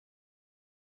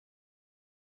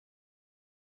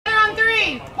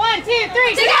1, 2,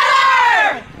 3,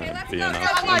 together! BNS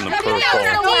in the purple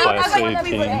Class A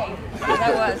team.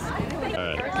 That was. All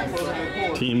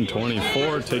right. Team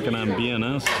 24 taking on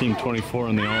BNS. Team 24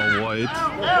 in the all-white.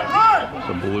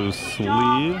 The blue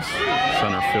sleeves.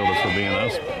 Center fielder for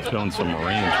BNS. Showing some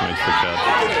range, makes the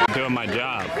catch. Doing my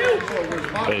job.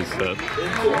 Base hit.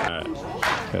 All right.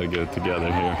 Gotta get it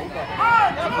together here.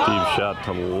 Deep shot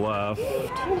to the left.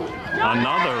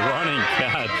 Another running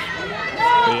catch.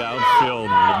 The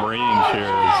outfield range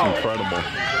here is incredible.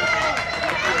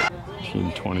 Team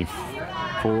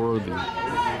 24, the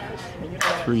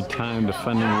three-time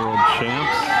defending world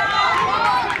champs.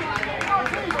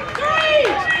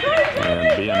 And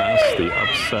BNS, the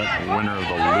upset winner of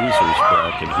the losers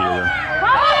bracket here.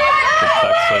 The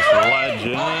Texas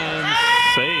Legends,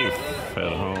 safe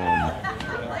at home.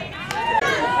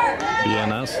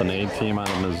 BNS, an A team out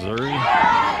of Missouri.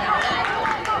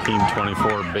 Team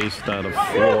 24 based out of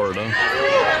Florida.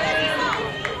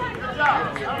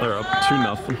 They're up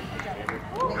 2-0.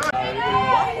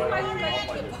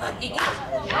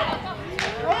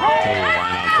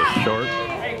 Line out to short.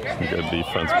 Good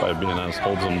defense by BNS,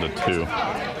 holds them to 2.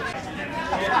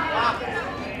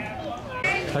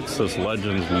 Texas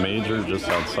Legends Major just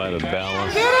outside of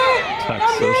Dallas,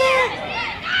 Texas.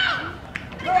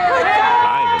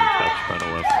 Diving catch by the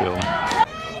left field.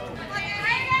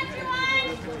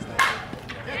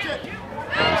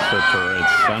 They sit to right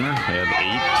center. They had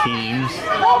 8 teams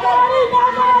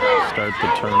start the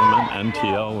tournament.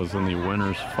 NTL was in the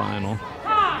winners final.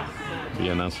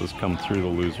 BNS has come through the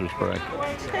losers bracket.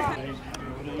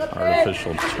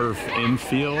 Artificial turf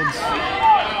infields,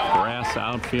 grass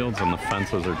outfields, and the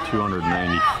fences are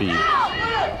 290 feet.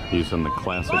 Using the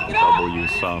Classic W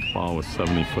softball with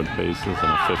 70-foot bases and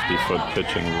a 50-foot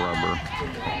pitching rubber.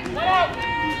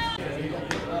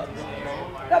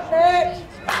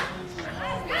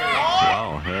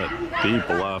 Well hit, deep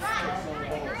left.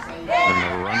 And the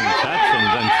running catch, and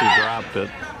then she dropped it.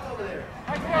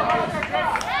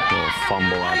 Little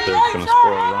fumble out there. It's going to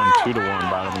score a run, 2-1,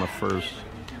 bottom of the first.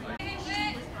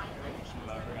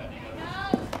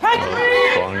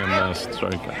 Swung and missed,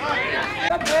 strikeout.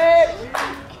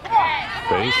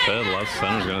 Base hit, left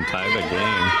center's going to tie the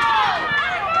game.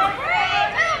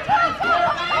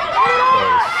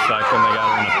 Second, they got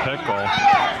her in a pickle.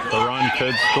 The run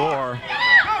could score.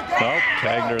 Nope,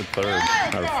 tagged her at third,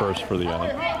 or first for the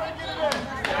out.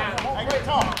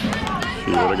 She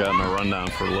would have gotten a rundown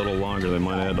for a little longer. They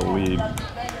might have had a lead.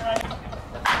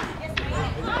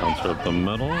 Bouncer at the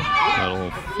middle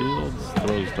fields,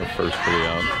 throws to first for the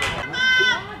out.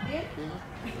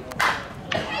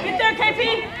 Get there, KP!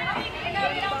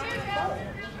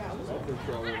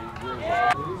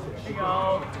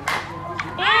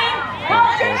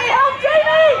 Help,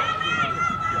 Jamie!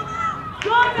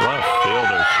 Left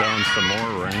fielder showing some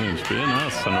more range.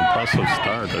 BNS, an impressive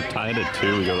start. They're tied at 2.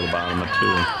 We go to the bottom of 2.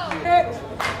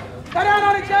 Go down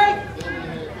on it, Jake!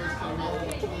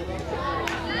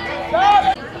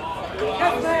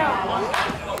 Yes, ma'am!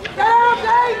 Get down,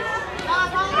 Jake!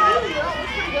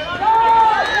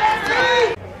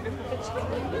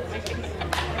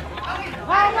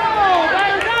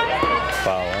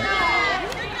 Foul.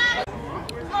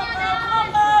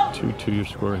 2-2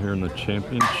 score here in the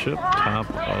championship. Top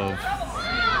of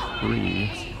 3.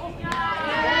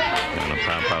 Gonna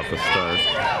pop out the start.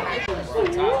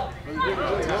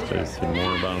 Stacy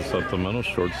Moore bounce up the middle.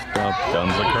 Shortstop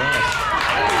guns across.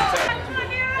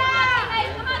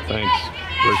 Thanks.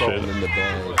 Appreciate it.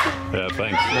 Yeah,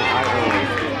 thanks.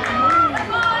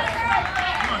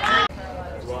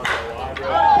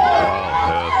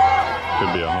 Oh,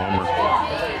 could be a homer.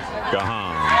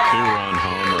 Gone. 2-run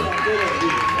homer.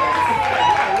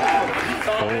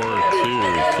 4-2.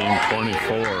 Team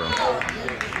 24.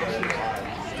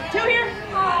 2 here.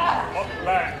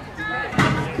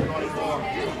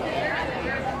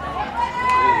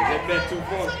 Get back 2-4.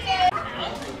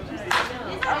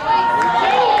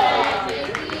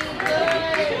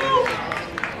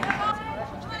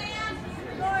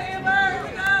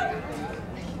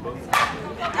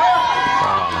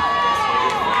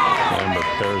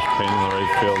 Painting the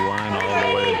right field line all the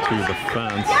way to the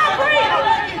fence.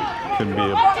 Could be a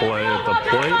play at the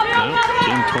plate. No,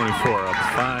 Team 24 up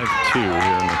 5-2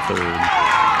 here in the third.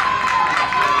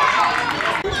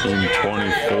 Team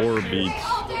 24 beats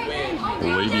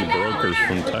Lady Brokers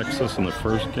from Texas in the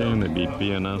first game. They beat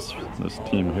BNS, this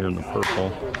team here in the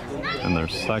purple, in their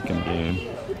second game.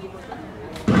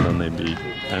 And then they beat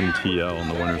NTL in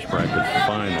the winners bracket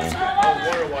final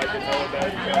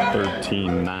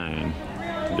 13-9.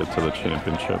 Get to the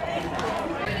championship.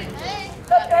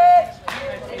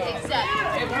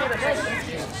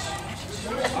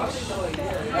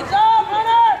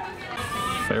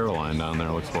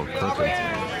 looks a little crooked.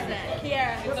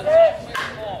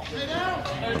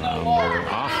 We're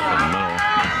off the middle.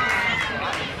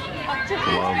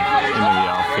 Love into the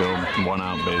outfield, 1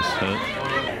 out base hit.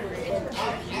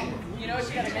 You know what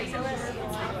you gotta make it list?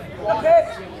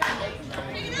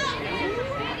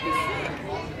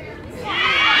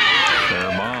 Fair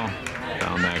ball.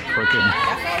 Down that crooked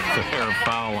fair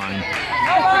foul line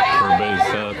for a base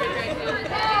hit.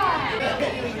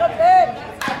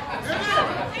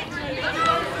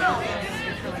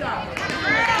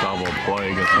 Double play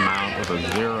gets him out with a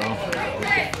 0.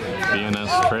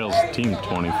 BNS trails Team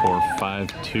 24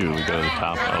 5-2. We go to the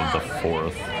top of the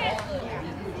 4th.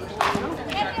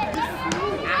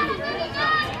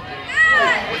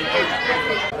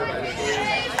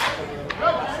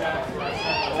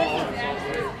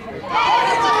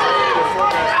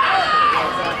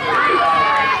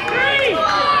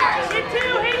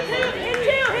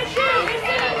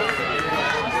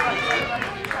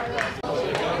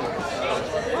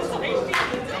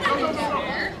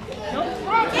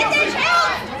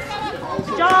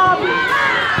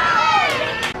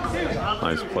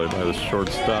 Nice play by the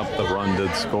shortstop. The run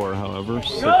did score, however.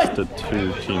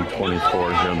 6-2, Team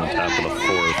 24 here in the top of the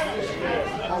 4th.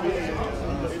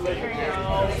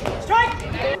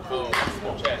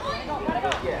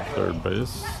 Third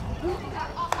base.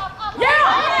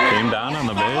 Came down on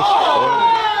the base.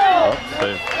 Oh,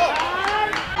 safe.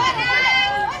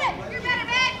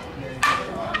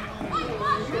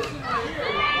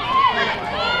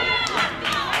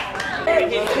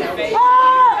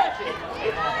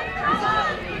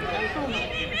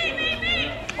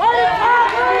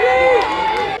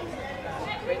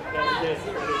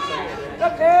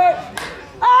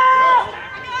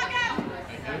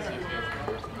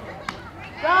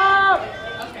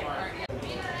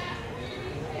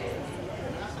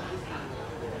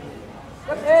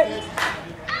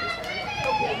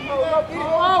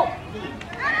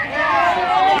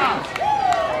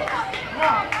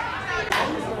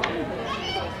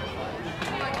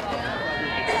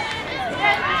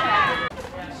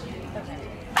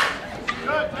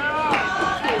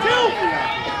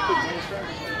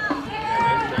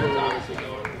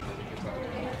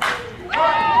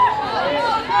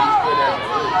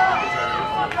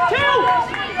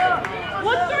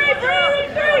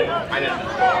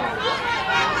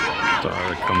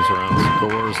 Comes around,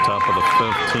 scores, top of the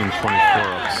 5th, Team 24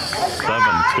 up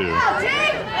 7-2.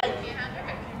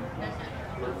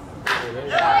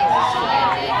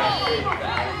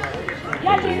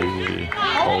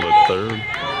 Hold it third.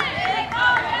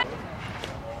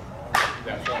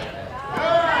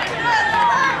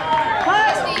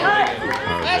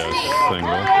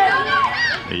 Single.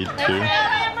 8-2.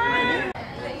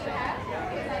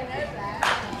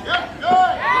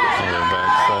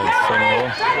 Backside single.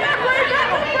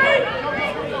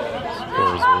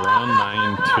 Scores a run,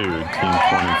 9-2. Team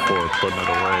 24 putting it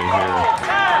away here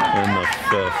in the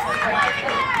 5th.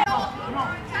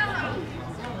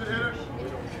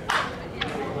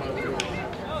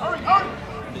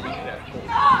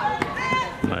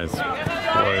 Nice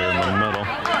play in the middle.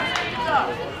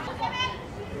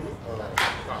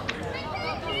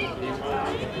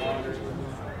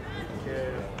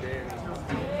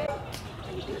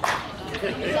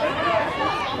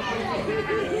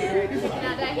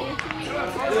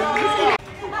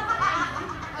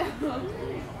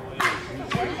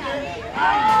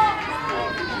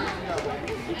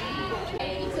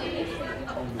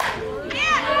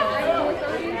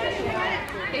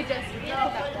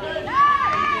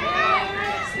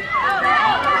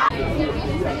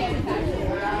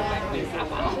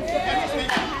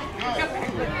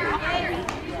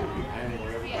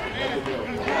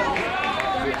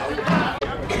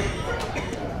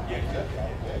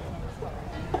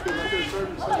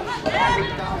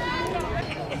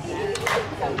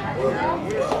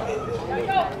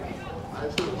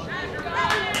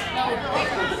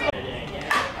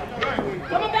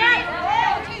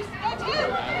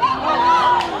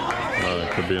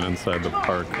 Could be an inside the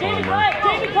park homer.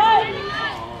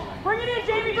 Bring it in,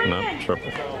 Jamie, bring it in. Nope,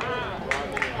 triple.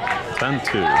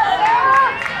 10-2.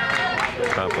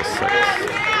 Top of 6.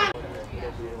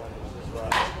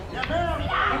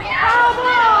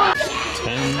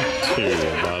 10-2.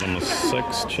 Bottom of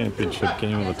 6. Championship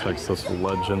game of the Texas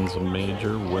Legends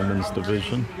Major Women's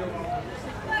Division.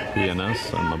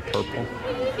 BNS in the purple.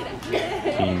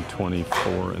 Team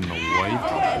 24 in the white.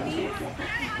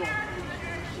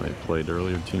 They played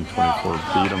earlier. Team 24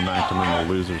 beat them, knocked them in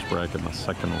the losers bracket in the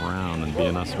 2nd round, and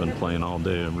BNS has been playing all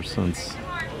day ever since.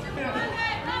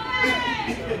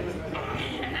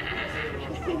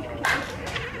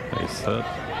 Nice hit.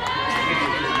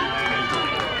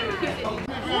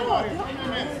 Go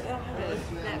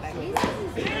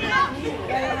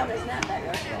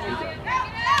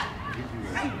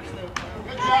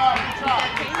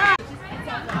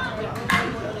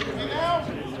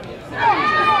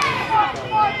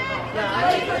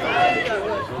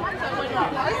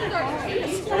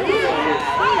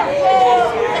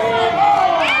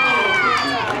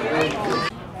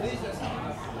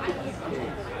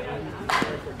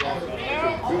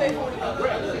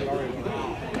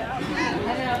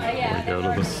to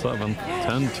the 7th,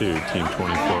 10-2, Team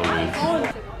 24 leads.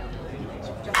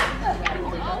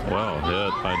 Well,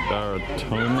 hit by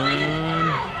Daratoman.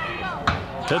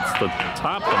 Hits the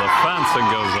top of the fence and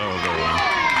goes over.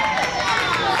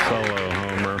 Solo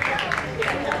homer.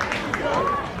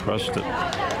 Crushed it.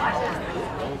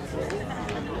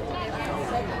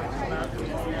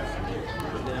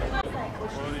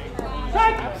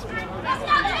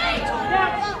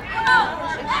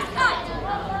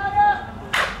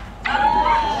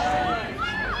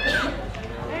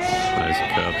 Nice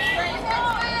catch.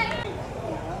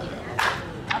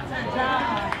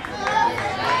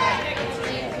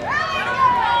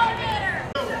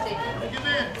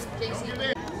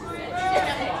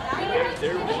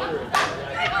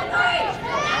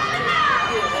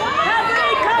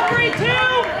 Recovery, 2!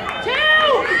 2! 2!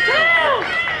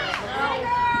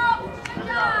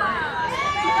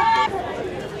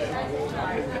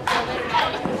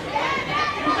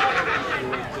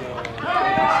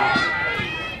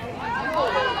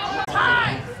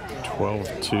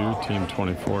 12-2, Team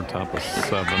 24, top of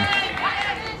 7.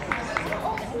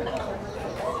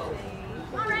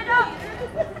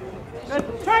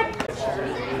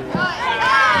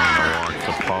 Walk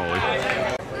to Pauly.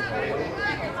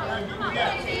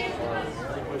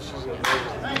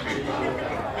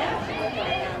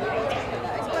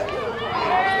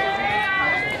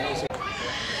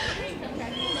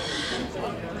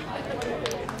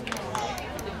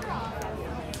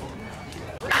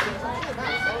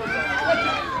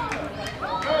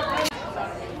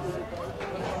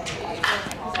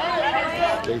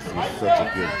 Jason's such a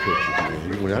good pitcher,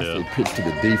 man. When I say pitch to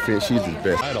the defense, she's the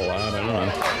best. I had a lot, I don't know.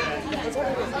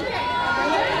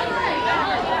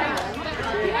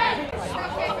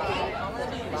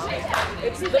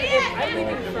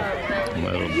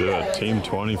 That'll do it. Team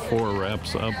 24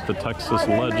 wraps up the Texas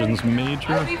Legends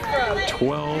Major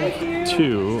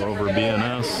 12-2 over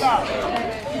BNS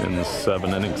in the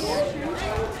 7 innings.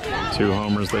 2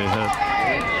 homers they hit.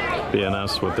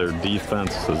 BNS with their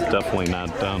defense is definitely not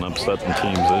done upsetting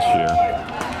teams this year.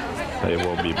 They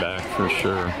will be back for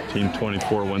sure. Team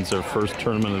 24 wins their first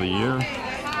tournament of the year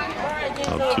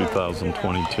of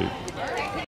 2022.